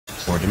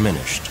or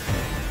diminished.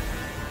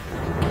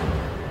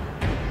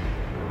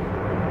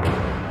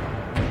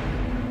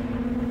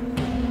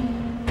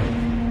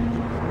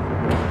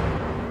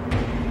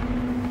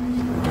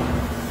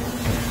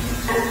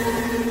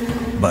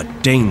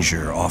 But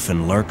danger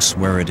often lurks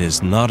where it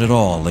is not at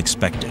all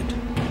expected.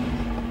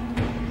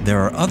 There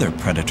are other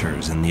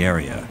predators in the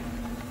area.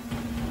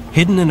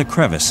 Hidden in a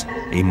crevice,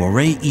 a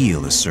Moray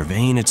eel is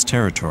surveying its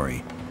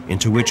territory,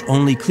 into which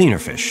only cleaner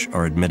fish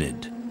are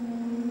admitted.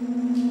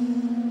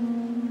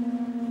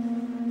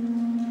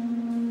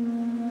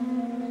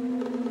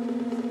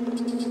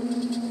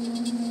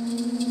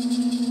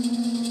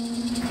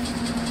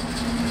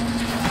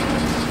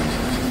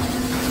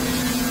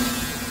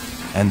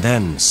 And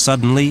then,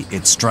 suddenly,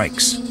 it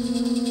strikes.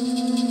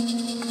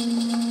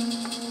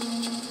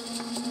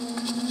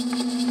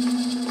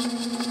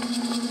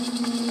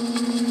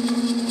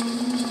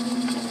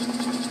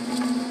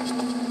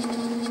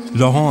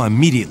 Laurent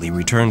immediately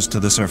returns to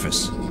the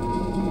surface.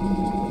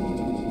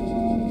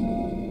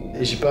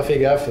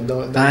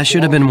 I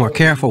should have been more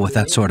careful with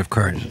that sort of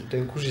current.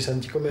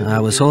 I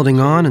was holding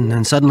on, and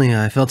then suddenly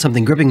I felt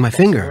something gripping my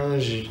finger.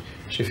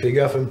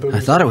 I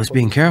thought I was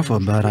being careful,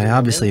 but I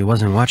obviously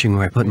wasn't watching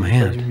where I put my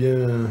hand.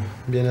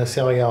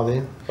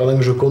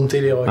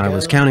 I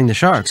was counting the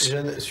sharks.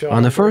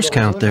 On the first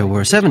count, there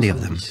were 70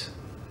 of them.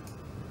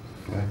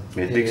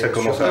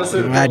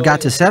 I'd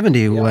got to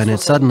 70 when it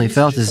suddenly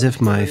felt as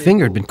if my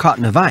finger had been caught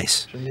in a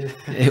vice.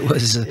 It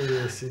was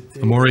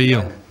a Moray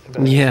eel.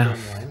 Yeah.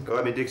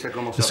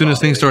 As soon as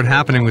things start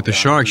happening with the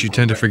sharks, you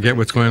tend to forget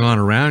what's going on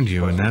around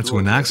you, and that's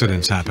when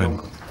accidents happen.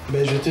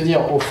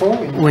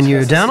 When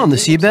you're down on the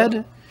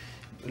seabed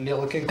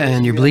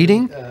and you're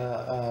bleeding,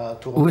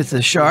 with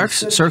the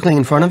sharks circling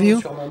in front of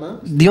you,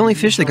 the only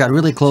fish that got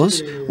really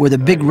close were the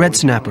big red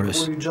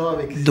snappers,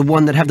 the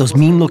one that have those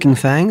mean-looking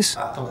fangs.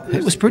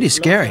 It was pretty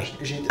scary.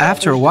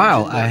 After a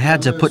while, I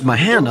had to put my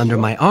hand under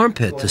my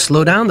armpit to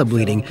slow down the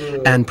bleeding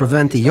and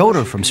prevent the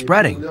odor from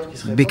spreading,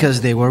 because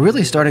they were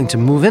really starting to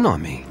move in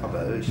on me.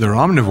 They're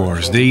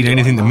omnivores. They eat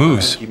anything that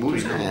moves.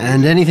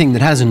 And anything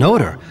that has an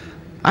odor.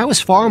 I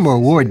was far more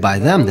worried by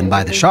them than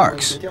by the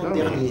sharks.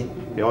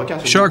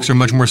 Sharks are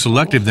much more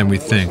selective than we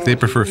think. They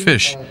prefer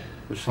fish,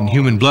 and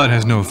human blood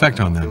has no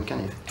effect on them.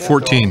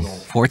 14.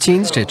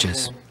 14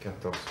 stitches.